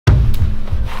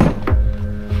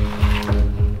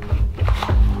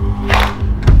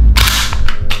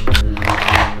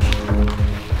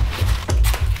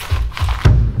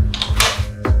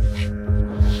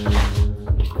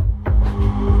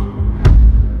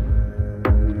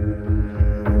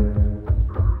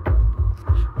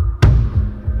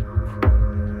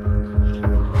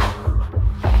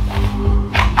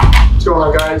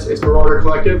guys, it's Marauder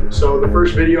Collective. So the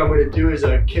first video I'm going to do is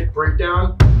a kit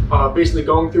breakdown, basically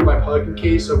going through my Pelican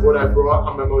case of what I brought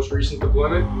on my most recent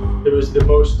deployment. It was the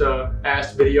most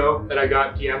asked video that I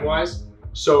got DM wise.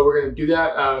 So we're going to do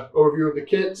that, overview of the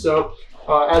kit. So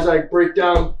as I break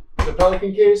down the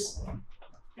Pelican case,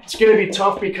 it's going to be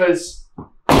tough because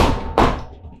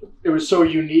it was so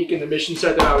unique in the mission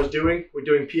set that I was doing. We're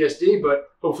doing PSD, but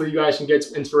hopefully you guys can get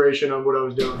some inspiration on what I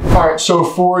was doing. All right, so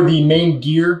for the main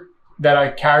gear that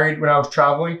I carried when I was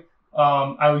traveling,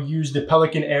 I would use the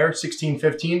Pelican Air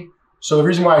 1615. So the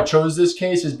reason why I chose this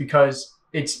case is because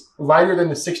it's lighter than the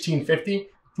 1650,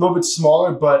 a little bit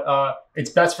smaller, but it's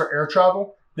best for air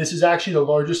travel. This is actually the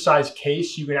largest size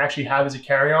case you can actually have as a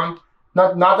carry-on.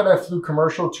 Not that I flew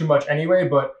commercial too much anyway,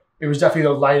 but it was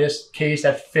definitely the lightest case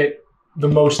that fit the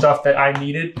most stuff that I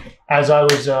needed as I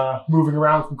was moving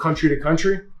around from country to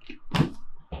country.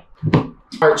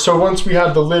 All right, so once we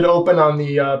have the lid open on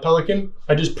the Pelican,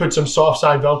 I just put some soft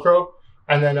side Velcro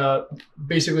and then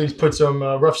basically put some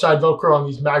rough side Velcro on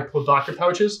these Magpul Doctor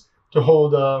pouches to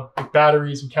hold like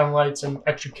batteries and chem lights and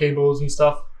extra cables and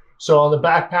stuff. So on the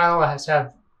back panel, I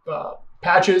have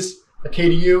patches, a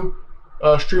KDU,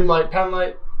 Streamlight pen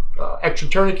light, extra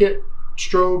tourniquet,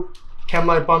 strobe, chem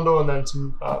light bundle, and then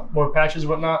some more patches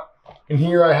and whatnot. And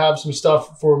here I have some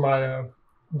stuff for my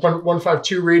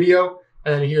 152 radio,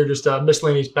 and then here just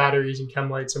miscellaneous batteries and chem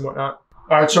lights and whatnot.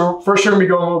 All right, so first we're gonna be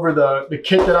going over the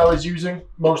kit that I was using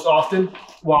most often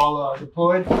while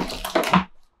deployed.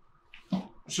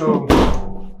 So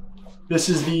this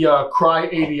is the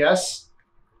Crye ABS,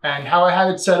 and how I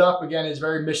had it set up, again, is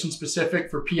very mission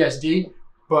specific for PSD,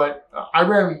 but I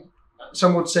ran,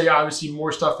 some would say obviously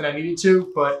more stuff than I needed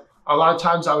to, but a lot of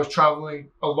times I was traveling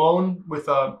alone with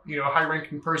a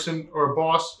high-ranking person or a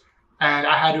boss, and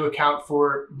I had to account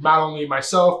for not only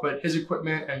myself, but his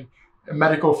equipment and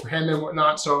medical for him and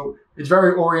whatnot. So it's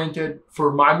very oriented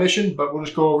for my mission, but we'll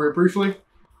just go over it briefly.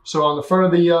 So on the front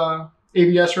of the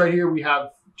ABS right here, we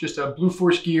have just a Blue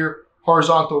Force Gear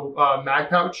horizontal mag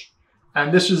pouch.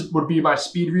 And this would be my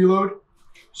speed reload.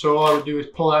 So all I would do is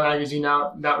pull that magazine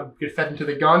out, and that would get fed into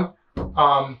the gun.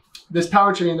 This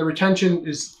pouch, I mean, the retention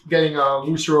is getting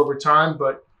looser over time,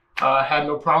 but I had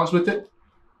no problems with it.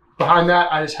 Behind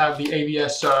that, I just have the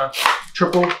ABS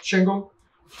triple shingle,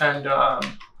 and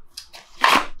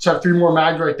so I have 3 more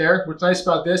mags right there. What's nice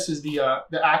about this is the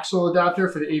axle adapter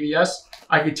for the ABS.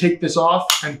 I could take this off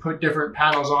and put different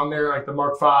panels on there, like the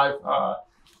Mark V,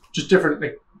 just different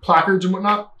like placards and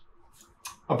whatnot.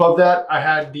 Above that, I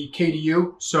had the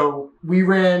KDU. So we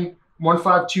ran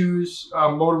 152s,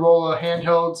 Motorola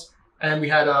handhelds, and we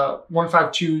had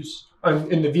 152s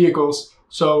in the vehicles.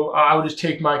 So I would just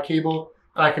take my cable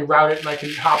and I can route it, and I can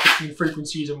hop between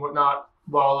frequencies and whatnot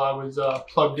while I was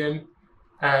plugged in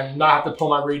and not have to pull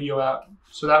my radio out.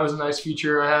 So that was a nice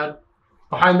feature I had.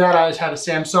 Behind that, I just had a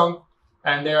Samsung,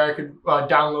 and there I could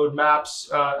download maps,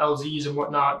 LZs and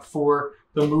whatnot for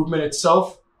the movement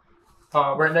itself.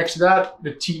 Right next to that,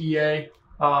 the TEA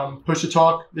push to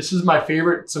talk. This is my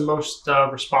favorite. It's the most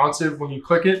responsive when you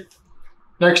click it.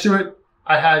 Next to it,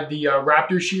 I had the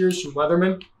Raptor shears from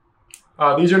Leatherman.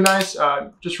 These are nice,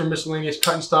 just for miscellaneous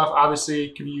cutting stuff. Obviously,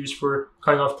 it can be used for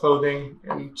cutting off clothing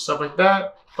and stuff like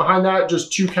that. Behind that,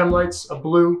 just 2 chem lights, a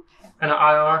blue and an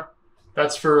IR.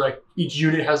 That's for like each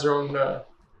unit has their own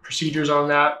procedures on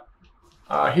that.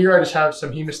 Here, I just have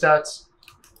some hemostats,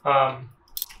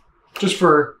 just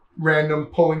for random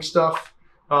pulling stuff.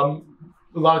 A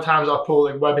lot of times I'll pull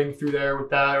like webbing through there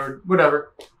with that or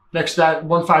whatever. Next to that,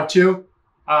 152.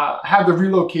 I have the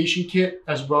relocation kit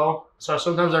as well. So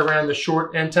sometimes I ran the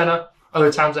short antenna.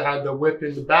 Other times I had the whip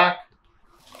in the back.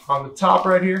 On the top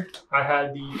right here, I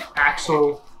had the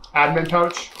Axle admin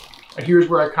pouch. And here's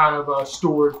where I kind of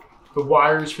stored the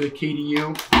wires for the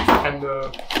KDU and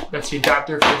that's the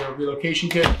adapter for the relocation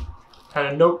kit. Had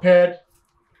a notepad,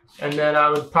 and then I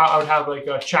would have like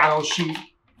a channel sheet.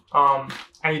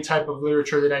 Any type of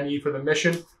literature that I need for the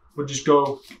mission would just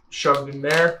go shoved in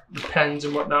there, the pens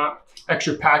and whatnot.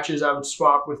 Extra patches I would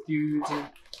swap with dudes and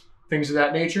things of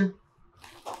that nature.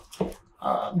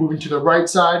 Moving to the right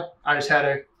side, I just had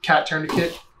a cat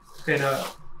tourniquet in a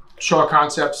Shaw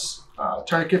Concepts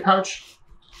tourniquet pouch.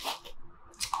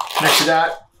 Next to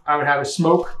that, I would have a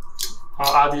smoke.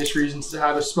 Obvious reasons to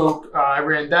have a smoke. I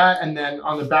ran that, and then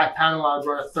on the back panel, I would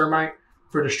run a thermite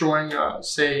for destroying,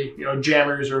 say,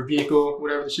 jammers or a vehicle,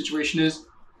 whatever the situation is.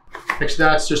 Next to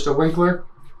that's just a Winkler.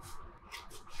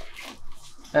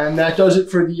 And that does it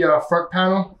for the front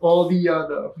panel. All the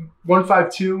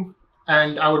 152,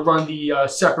 and I would run the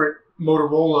separate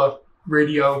Motorola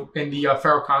radio in the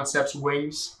Faro Concepts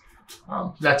wings.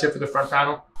 That's it for the front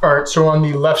panel. All right, so on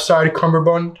the left side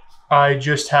cummerbund, I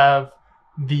just have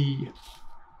the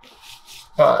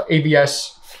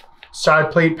ABS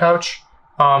side plate pouch.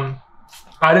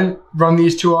 I didn't run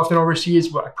these too often overseas,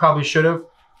 but I probably should have.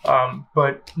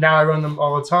 But now I run them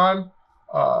all the time.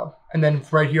 And then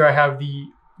right here, I have the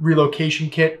relocation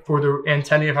kit for the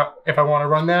antenna if I want to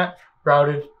run that,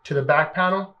 routed to the back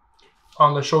panel.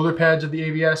 On the shoulder pads of the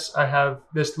ABS, I have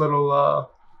this little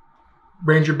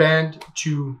Ranger band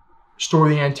to store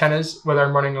the antennas, whether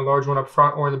I'm running a large one up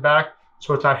front or in the back,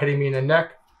 so it's not hitting me in the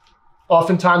neck.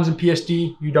 Oftentimes in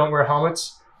PSD, you don't wear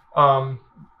helmets,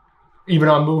 even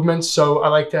on movements. So I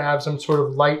like to have some sort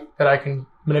of light that I can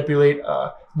manipulate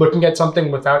looking at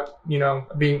something without, you know,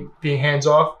 being hands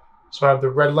off. So I have the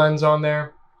red lens on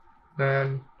there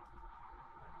and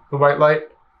the white light.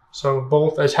 So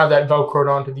both, I just have that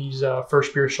Velcroed onto these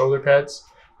First Spear shoulder pads.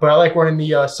 But I like running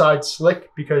the side slick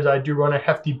because I do run a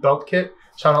hefty belt kit.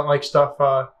 So I don't like stuff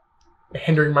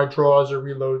hindering my draws or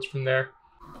reloads from there.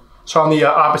 So on the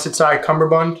opposite side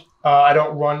cummerbund, I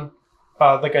don't run,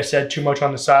 like I said, too much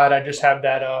on the side. I just have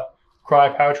that Cry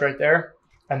pouch right there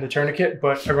and the tourniquet,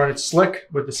 but I run it slick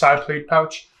with the side plate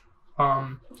pouch.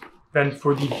 Then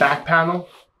for the back panel,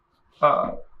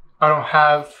 I don't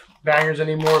have bangers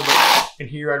anymore, but in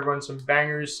here I'd run some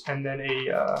bangers and then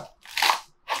a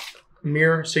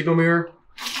mirror, signal mirror.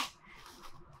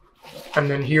 And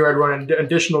then here I'd run an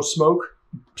additional smoke.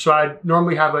 So I'd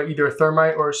normally have either a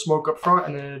thermite or a smoke up front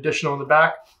and then an additional in the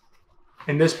back.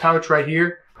 In this pouch right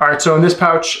here. All right, so in this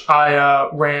pouch, I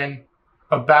ran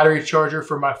a battery charger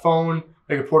for my phone,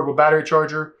 like a portable battery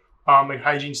charger, like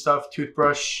hygiene stuff,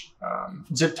 toothbrush,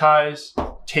 zip ties,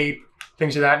 tape,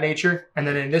 things of that nature. And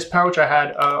then in this pouch, I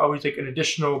had always like an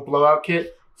additional blowout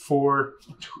kit for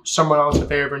someone else if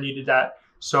they ever needed that.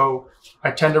 So I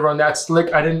tend to run that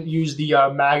slick. I didn't use the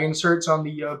mag inserts on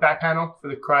the back panel for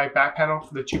the Cry back panel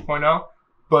for the 2.0,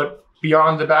 but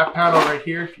beyond the back panel right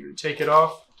here, if you take it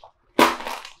off,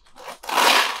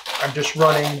 I'm just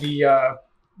running the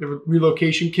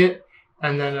relocation kit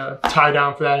and then a tie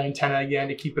down for that antenna again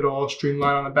to keep it all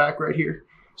streamlined on the back right here.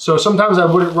 So sometimes I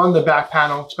wouldn't run the back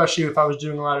panel, especially if I was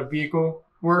doing a lot of vehicle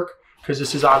work, because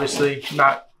this is obviously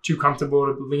not too comfortable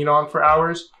to lean on for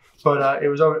hours. But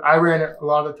I ran it a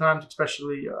lot of the times,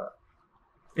 especially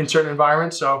in certain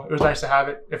environments. So it was nice to have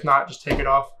it. If not, just take it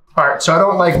off. All right, so I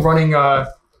don't like running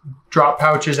drop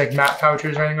pouches, like mat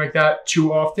pouches or anything like that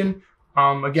too often.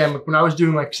 Again, when I was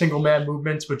doing like single man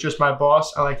movements with just my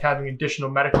boss, I liked having additional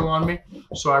medical on me.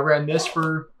 So I ran this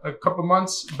for a couple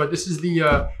months, but this is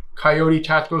the Coyote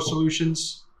Tactical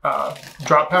Solutions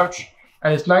drop pouch.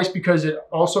 And it's nice because it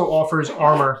also offers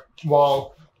armor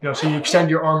while, you know, so you extend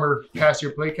your armor past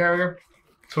your plate carrier.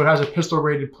 So it has a pistol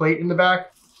rated plate in the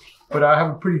back, but I have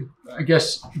a pretty, I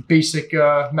guess, basic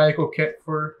medical kit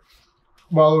for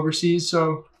while overseas.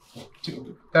 So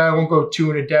I won't go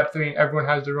too into depth. I mean, everyone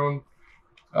has their own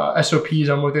SOPs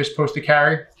on what they're supposed to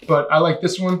carry, but I like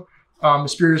this one. The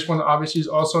Spiritus one obviously is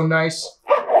also nice.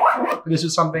 This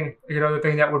is something, another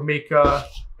thing that would make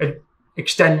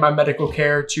extend my medical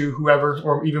care to whoever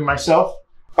or even myself.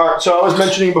 All right, so I was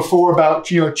mentioning before about,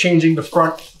 you know, changing the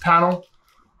front panel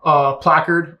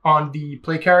placard on the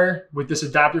plate carrier with this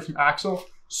adapter from Axle.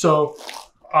 So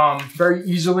very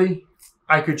easily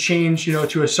I could change, you know,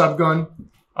 to a subgun.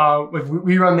 Like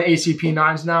we run the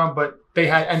ACP9s now, but they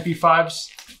had MP5s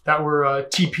that were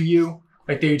TPU,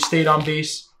 like they stayed on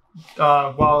base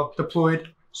while deployed.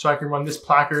 So I can run this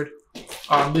placard.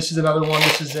 This is another one.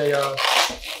 This is a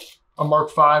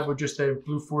Mark V with just a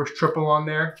Blue Force triple on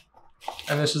there.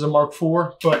 And this is a Mark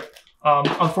IV, but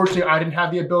unfortunately I didn't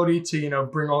have the ability to, you know,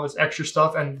 bring all this extra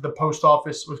stuff, and the post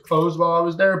office was closed while I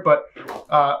was there. But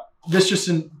this just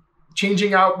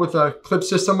changing out with a clip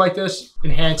system like this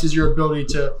enhances your ability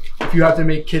to, if you have to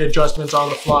make kit adjustments on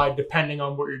the fly, depending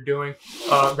on what you're doing,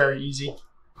 very easy.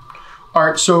 All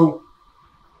right, so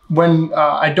when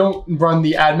I don't run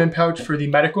the admin pouch for the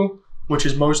medical, which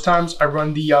is most times, I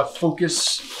run the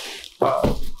Focus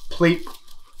plate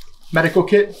medical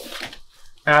kit.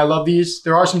 And I love these.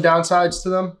 There are some downsides to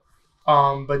them,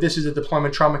 but this is a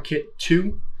Deployment Trauma Kit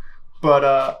 2. But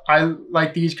I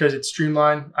like these because it's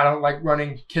streamlined. I don't like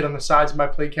running kit on the sides of my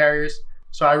plate carriers.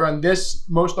 So I run this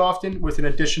most often with an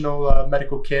additional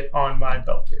medical kit on my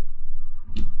belt kit.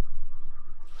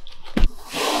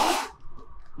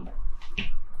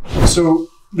 So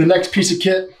the next piece of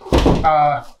kit,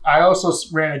 I also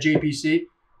ran a JPC.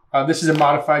 This is a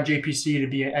modified JPC to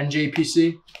be an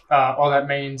NJPC. All that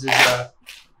means is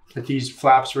that these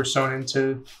flaps were sewn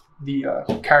into the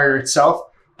carrier itself.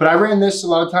 But I ran this a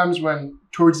lot of times when,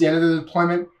 towards the end of the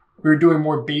deployment, we were doing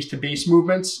more base-to-base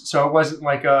movements. So it wasn't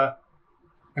like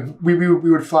we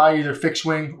would fly either fixed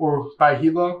wing or by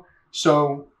helo.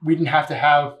 so we didn't have to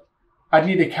have, I'd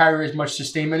need to carry as much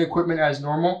sustainment equipment as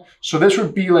normal. So this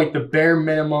would be like the bare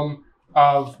minimum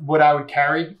of what I would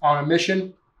carry on a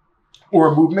mission or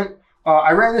a movement.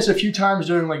 I ran this a few times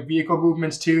during like vehicle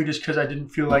movements too, just because I didn't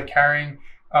feel like carrying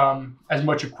as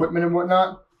much equipment and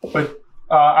whatnot. But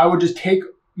I would just take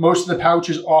most of the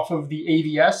pouches off of the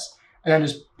AVS and then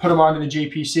just put them onto the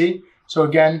JPC. So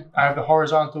again, I have the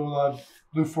horizontal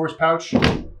Blue Force pouch,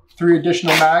 3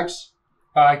 additional mags.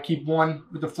 I keep one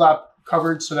with the flap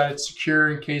covered so that it's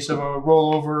secure in case of a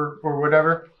rollover or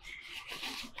whatever.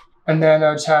 And then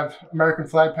I just have American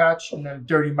flag patch and then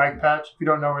dirty mic patch. If you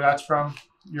don't know where that's from,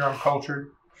 you're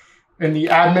uncultured. In the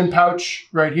admin pouch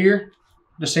right here,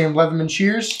 the same Leatherman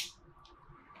shears.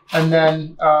 And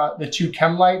then the 2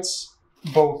 chem lights,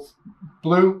 both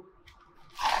blue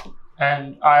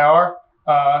and IR.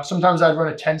 Sometimes I'd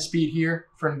run a 10-speed here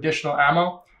for an additional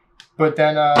ammo, but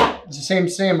then it's the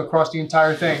same across the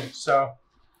entire thing. So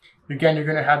again, you're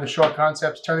gonna have the Shaw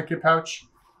Concepts tourniquet pouch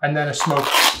and then a smoke.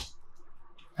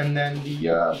 And then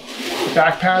the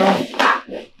back panel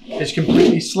is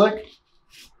completely slick.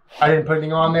 I didn't put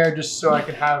anything on there just so I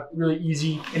could have really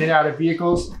easy in and out of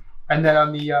vehicles. And then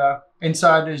on the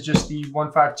inside is just the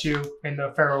 152 and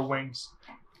the Ferro wings.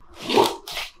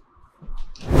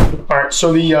 All right,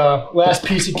 so the last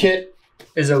piece of kit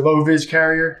is a low-vis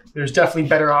carrier. There's definitely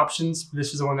better options.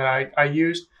 This is the one that I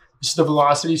used. This is the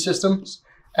Velocity Systems.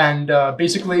 And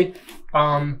basically,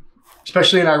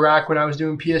 especially in Iraq when I was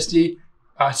doing PSD,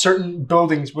 certain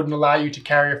buildings wouldn't allow you to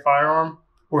carry a firearm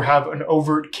or have an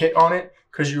overt kit on it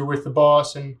because you were with the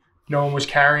boss and no one was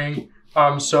carrying.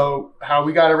 So how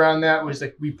we got around that was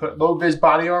like we put low-vis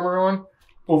body armor on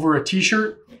over a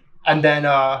t-shirt, and then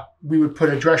we would put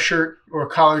a dress shirt or a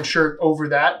collared shirt over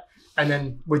that. And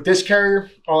then with this carrier,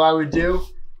 all I would do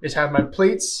is have my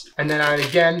plates, and then I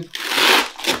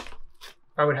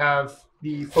would have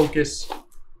the Focus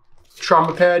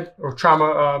trauma pad or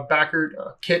trauma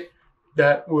backer kit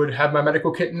that would have my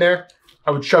medical kit in there.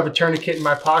 I would shove a tourniquet in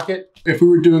my pocket. If we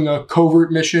were doing a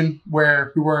covert mission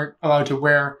where we weren't allowed to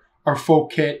wear our full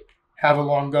kit, have a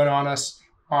long gun on us,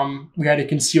 we had to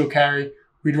conceal carry.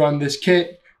 We'd run this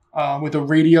kit with a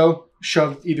radio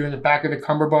shoved either in the back of the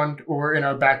cummerbund or in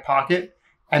our back pocket.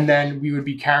 And then we would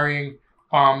be carrying,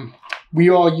 we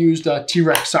all used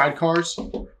T-Rex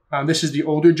sidecars. This is the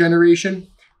older generation,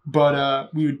 but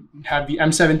we would have the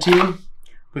M17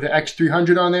 with an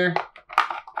X300 on there,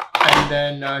 and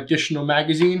then additional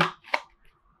magazine.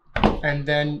 And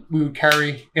then we would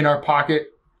carry in our pocket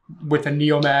with a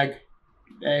Neomag,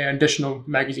 an additional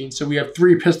magazine. So we have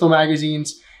 3 pistol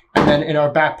magazines, and then in our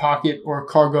back pocket or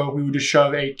cargo, we would just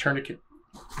shove a tourniquet.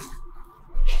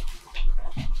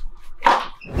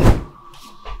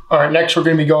 All right, next we're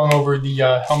gonna be going over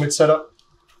the helmet setup.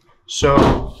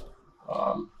 So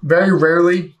very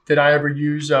rarely did I ever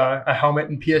use a helmet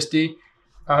in PSD.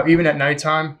 Even at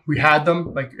nighttime, we had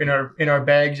them like in our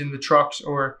bags in the trucks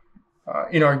or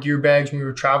in our gear bags when we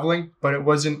were traveling, but it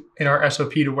wasn't in our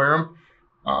SOP to wear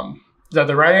them. Is that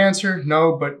the right answer?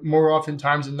 No, but more often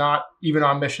times than not, even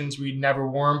on missions, we never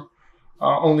wore them.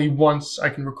 Only once I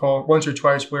can recall, once or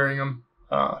twice wearing them.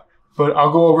 But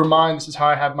I'll go over mine. This is how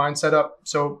I have mine set up.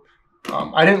 So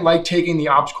I didn't like taking the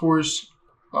ops cores.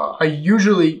 I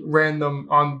usually ran them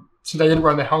on, since I didn't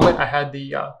run the helmet, I had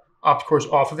the ops cores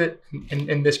off of it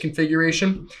in this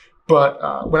configuration.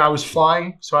 But when I was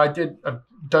flying, so I did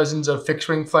dozens of fixed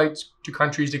wing flights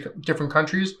to different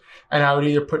countries, and I would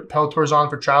either put Peltors on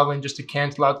for traveling just to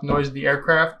cancel out the noise of the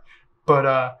aircraft. But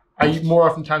I more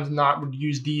oftentimes than not would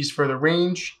use these for the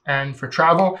range and for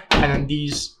travel, and then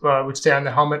these would stay on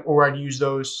the helmet, or I'd use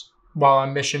those while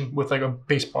on mission with like a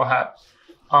baseball hat.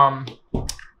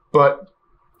 But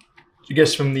I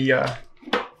guess from the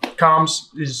comms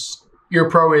is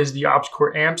EarPro is the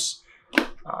OpsCore amps.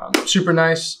 Super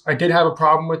nice. I did have a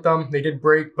problem with them. They did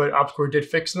break, but OpsCore did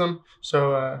fix them.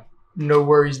 So no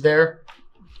worries there.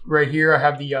 Right here, I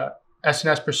have the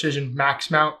SNS Precision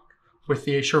Max mount with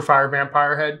the Surefire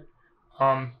Vampire head.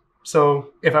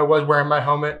 So if I was wearing my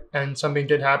helmet and something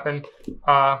did happen,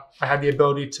 I had the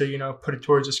ability to, you know, put it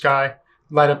towards the sky,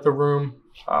 light up the room.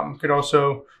 Could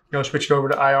also, you know, switch it over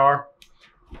to IR.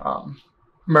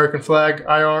 American flag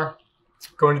IR.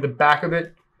 Going to the back of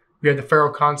it, we have the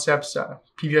Ferro Concepts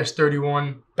PVS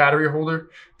 31 battery holder.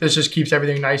 This just keeps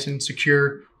everything nice and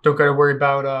secure. Don't got to worry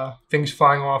about things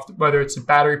flying off, whether it's the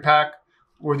battery pack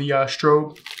or the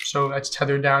strobe. So that's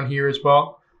tethered down here as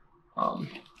well.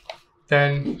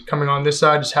 Then coming on this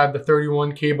side, just have the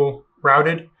 31 cable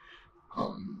routed.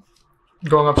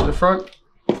 Going up to the front,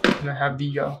 and I have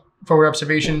the forward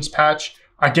observations patch.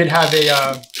 I did have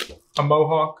a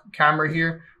Mohawk camera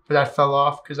here, but that fell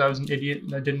off because I was an idiot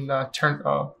and I didn't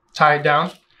tie it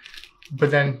down. But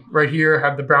then right here I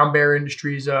have the Brown Bear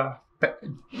Industries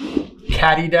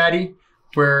Caddy Daddy,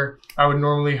 where I would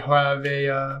normally have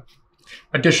a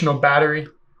additional battery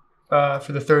for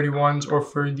the 31s or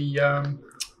for the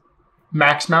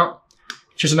max mount.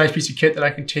 It's just a nice piece of kit that I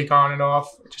can take on and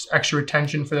off, just extra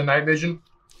retention for the night vision.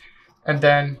 And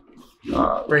then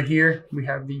right here we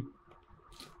have the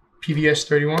PVS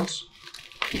 31s.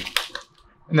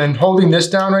 And then holding this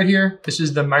down right here, this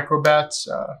is the Microbats.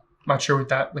 I'm not sure what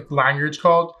that lanyard's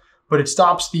called, but it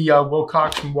stops the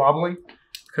Wilcox from wobbling,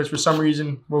 because for some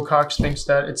reason Wilcox thinks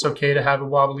that it's okay to have a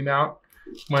wobbly mount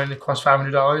when it costs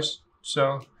 $500.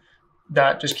 So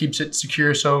that just keeps it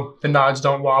secure so the nods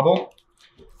don't wobble.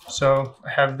 So I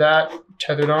have that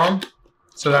tethered on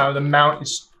so that the mount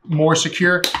is more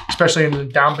secure, especially in the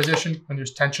down position when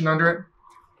there's tension under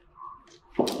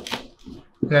it.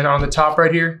 And then on the top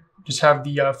right here, just have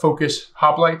the Focus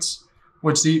hop lights.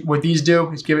 What these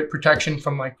do is give it protection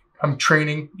from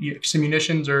training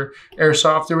munitions or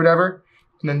airsoft or whatever.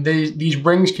 And then these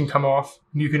rings can come off,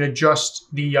 and you can adjust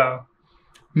the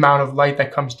amount of light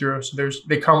that comes through. So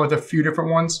they come with a few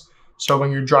different ones. So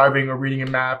when you're driving or reading a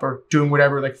map or doing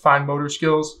whatever, fine motor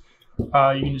skills, you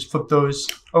can just flip those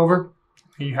over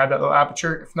and you have that little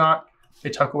aperture. If not, they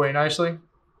tuck away nicely.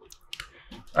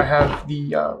 I have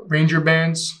the Ranger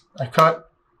bands I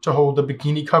cut to hold the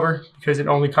bikini cover because it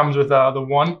only comes with the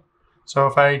one. So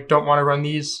if I don't want to run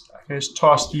these, I can just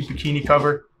toss the bikini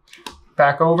cover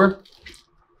back over.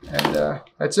 And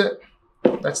that's it.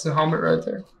 That's the helmet right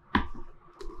there.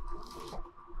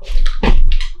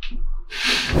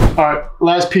 All right,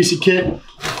 last piece of kit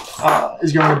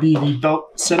is going to be the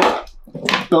belt setup,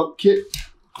 belt kit.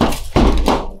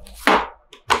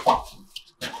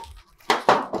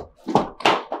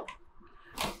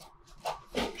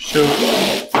 So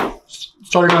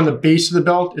starting on the base of the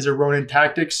belt is a Ronin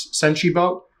Tactics Senshi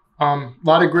belt. A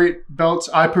lot of great belts.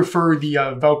 I prefer the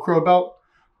Velcro belt.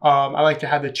 I like to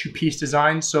have the two-piece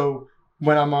design, so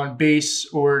when I'm on base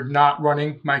or not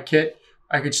running my kit,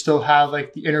 I could still have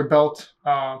the inner belt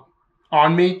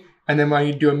on me, and then when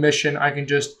I do a mission, I can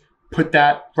just put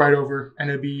that right over, and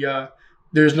it'll be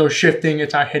there's no shifting.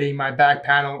 It's not hitting my back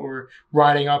panel or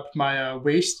riding up my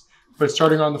waist. But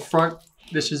starting on the front,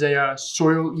 this is a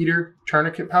Soil Eater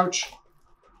tourniquet pouch,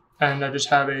 and I just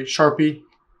have a Sharpie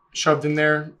shoved in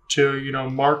there to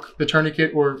mark the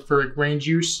tourniquet or for range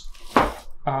use.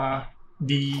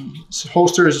 The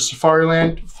holster is a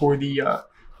Safariland for the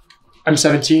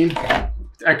M17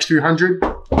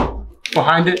 X300.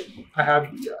 Behind it, I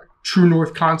have the True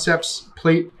North Concepts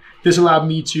plate. This allowed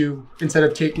me to, instead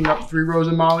of taking up 3 rows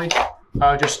of MOLLE,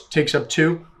 just takes up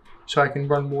 2, so I can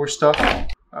run more stuff.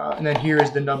 And then here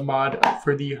is the nub mod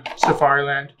for the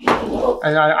Safariland.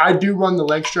 And I do run the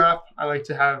leg strap. I like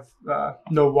to have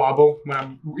no wobble when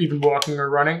I'm even walking or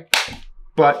running.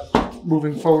 But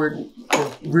moving forward,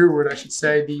 or rearward I should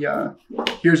say,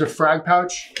 here's a frag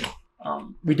pouch.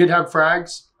 We did have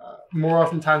frags. More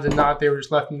oftentimes than not, they were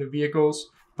just left in the vehicles,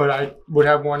 but I would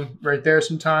have one right there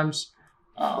sometimes.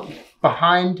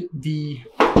 Behind the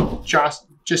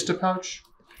Gista pouch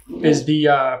is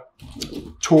the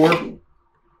Tor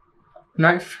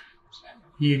knife.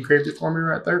 He engraved it for me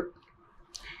right there.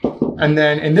 And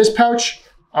then in this pouch,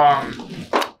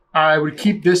 I would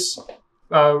keep this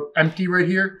empty right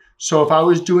here. So if I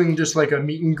was doing just a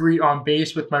meet and greet on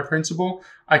base with my principal,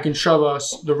 I can shove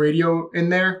the radio in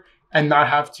there and not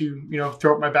have to,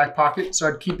 throw up my back pocket. So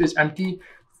I'd keep this empty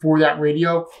for that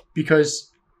radio,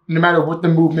 because no matter what the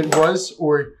movement was,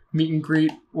 or meet and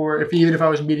greet, or even if I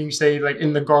was meeting, say,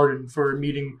 in the garden for a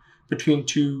meeting between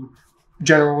 2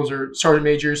 generals or sergeant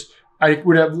majors, I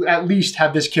would at least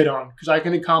have this kit on, because I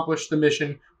can accomplish the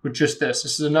mission with just this.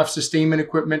 This is enough sustainment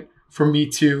equipment for me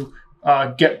to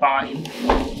get by.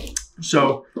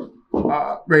 So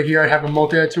right here I have a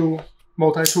multi-tool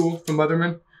from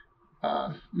Leatherman.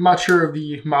 I'm not sure of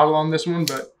the model on this one,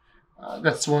 but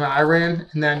that's the one I ran.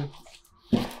 And then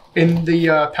in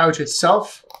the pouch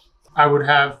itself, I would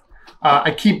have,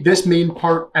 I keep this main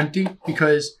part empty,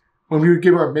 because when we would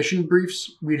give our mission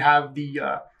briefs, we'd have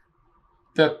the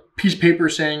piece of paper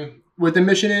saying what the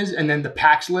mission is, and then the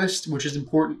PAX list, which is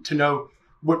important to know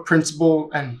what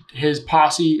principal and his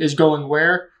posse is going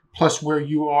where, plus where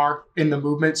you are in the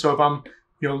movement. So if I'm,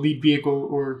 lead vehicle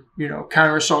or,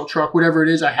 counter assault truck, whatever it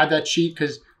is, I had that sheet,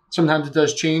 because sometimes it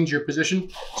does change your position.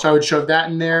 So I would shove that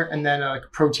in there, and then a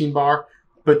protein bar.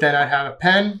 But then I'd have a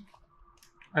pen,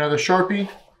 another Sharpie,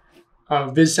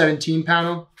 a Viz 17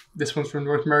 panel. This one's from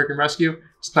North American Rescue.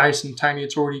 It's nice and tiny.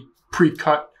 It's already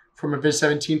pre-cut from a Viz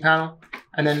 17 panel.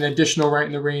 And then an additional Right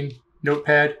in the Rain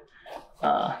notepad.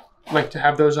 like to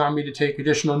have those on me to take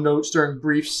additional notes during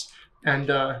briefs and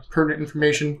pertinent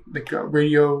information like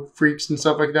radio freaks and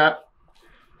stuff like that.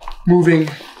 Moving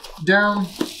down,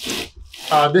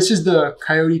 this is the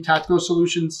Coyote Tactical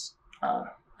Solutions.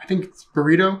 I think it's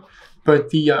burrito, but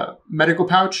the medical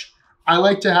pouch. I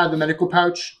like to have the medical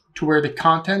pouch to where the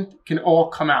content can all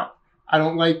come out. I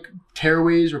don't like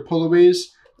tearaways or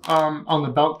pullaways on the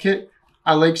belt kit.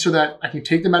 I like so that I can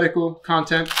take the medical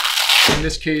content, in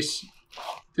this case,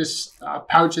 this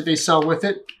pouch that they sell with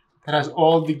it, that has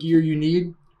all the gear you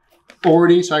need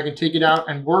already, so I can take it out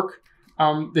and work.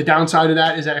 The downside of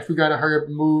that is that if we gotta hurry up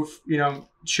and move, you know,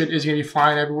 shit is gonna be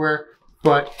flying everywhere,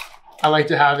 but I like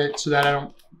to have it so that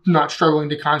I'm not struggling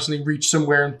to constantly reach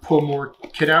somewhere and pull more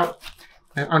kit out.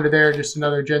 And under there, just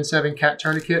another Gen 7 cat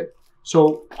tourniquet.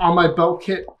 So on my belt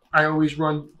kit, I always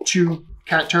run 2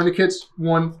 cat tourniquets,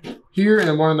 one here and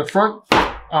then one on the front.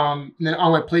 And then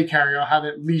on my plate carrier, I'll have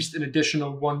at least an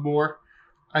additional 1 more.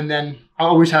 And then I'll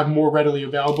always have more readily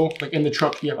available. Like in the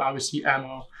truck, you have obviously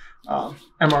ammo,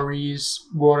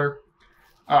 MREs, water,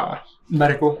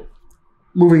 medical.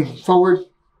 Moving forward,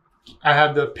 I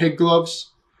have the pig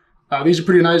gloves. These are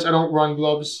pretty nice. I don't run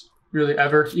gloves really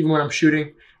ever, even when I'm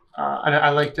shooting. I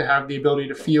like to have the ability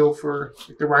to feel for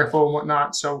like, the rifle and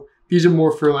whatnot. So these are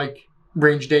more for like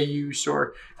range day use or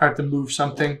if I have to move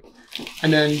something.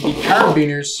 And then the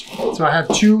carabiners. So I have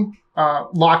 2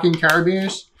 locking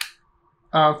carabiners.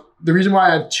 The reason why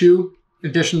I have 2, in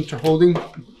addition to holding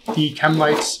the chem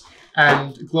lights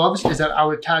and gloves, is that I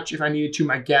would attach, if I needed to,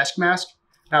 my gas mask.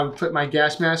 And I would put my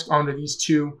gas mask onto these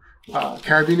 2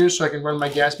 carabiners so I can run my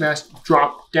gas mask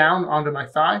drop down onto my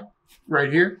thigh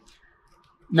right here.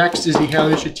 Next is the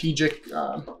Haley Strategic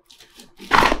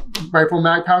rifle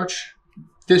mag pouch.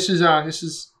 This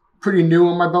is pretty new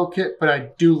on my belt kit, but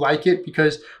I do like it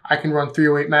because I can run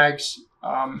 308 mags,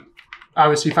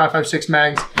 obviously 5.56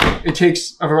 mags. It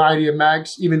takes a variety of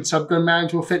mags, even subgun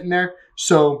mags will fit in there.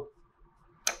 So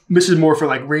this is more for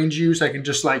like range use. I can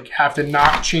just like have to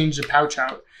not change the pouch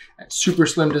out. It's super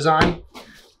slim design.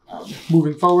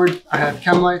 Moving forward, I have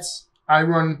chem lights. I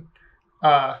run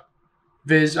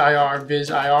Viz IR,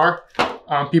 Viz IR.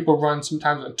 People run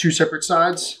sometimes on 2 separate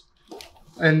sides.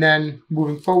 And then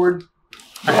moving forward,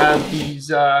 I have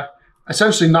these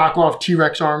essentially knockoff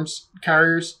T-Rex arms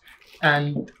carriers,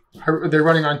 and they're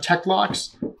running on tech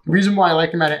locks. The reason why I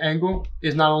like them at an angle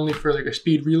is not only for like a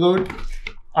speed reload,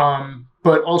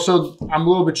 but also I'm a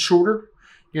little bit shorter,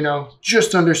 you know,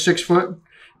 just under 6 foot.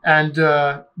 And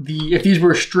if these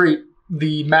were straight,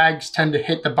 the mags tend to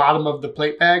hit the bottom of the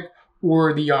plate bag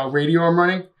or the radio I'm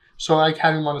running. So I like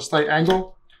having them on a slight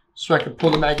angle so I can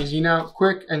pull the magazine out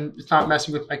quick and it's not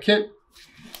messing with my kit.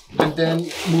 And then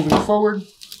moving forward,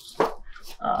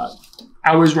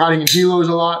 I was riding in helos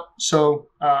a lot, so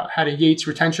had a Yates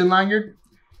retention lanyard,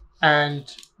 and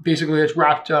basically it's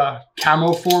wrapped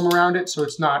camo form around it, so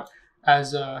it's not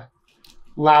as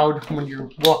loud when you're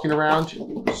walking around.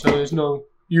 So there's no,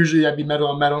 usually that'd be metal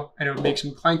on metal and it would make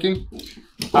some clanking.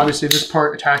 Obviously this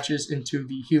part attaches into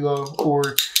the helo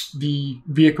or the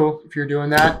vehicle if you're doing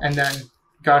that, and then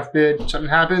God forbid something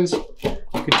happens, you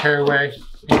can tear away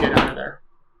and get out of there.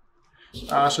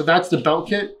 So that's the belt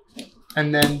kit.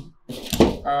 And then,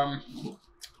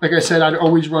 like I said, I'd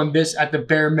always run this at the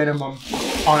bare minimum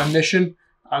on a mission.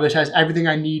 This has everything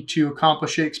I need to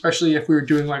accomplish it, especially if we were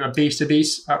doing like a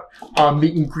base-to-base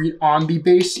meet and greet on the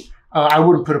base. I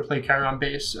wouldn't put a plate carrier on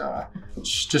base.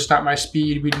 It's just not my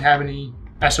speed. We didn't have any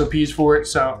SOPs for it,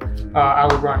 so I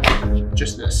would run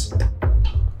just this.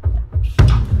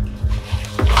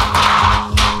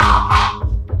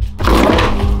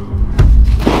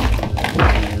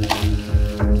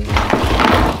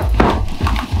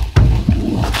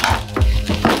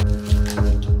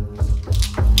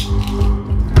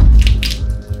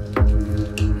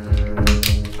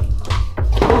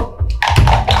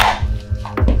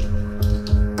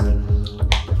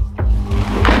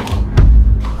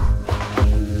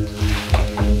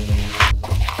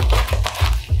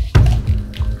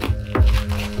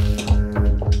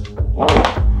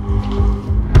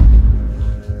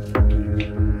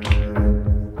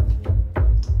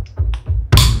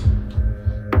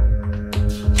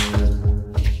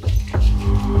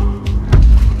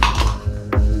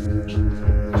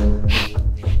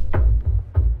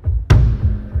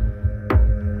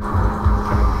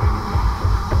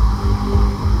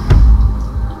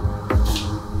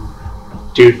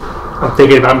 Dude, I'm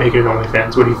thinking about making an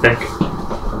OnlyFans. What do you think?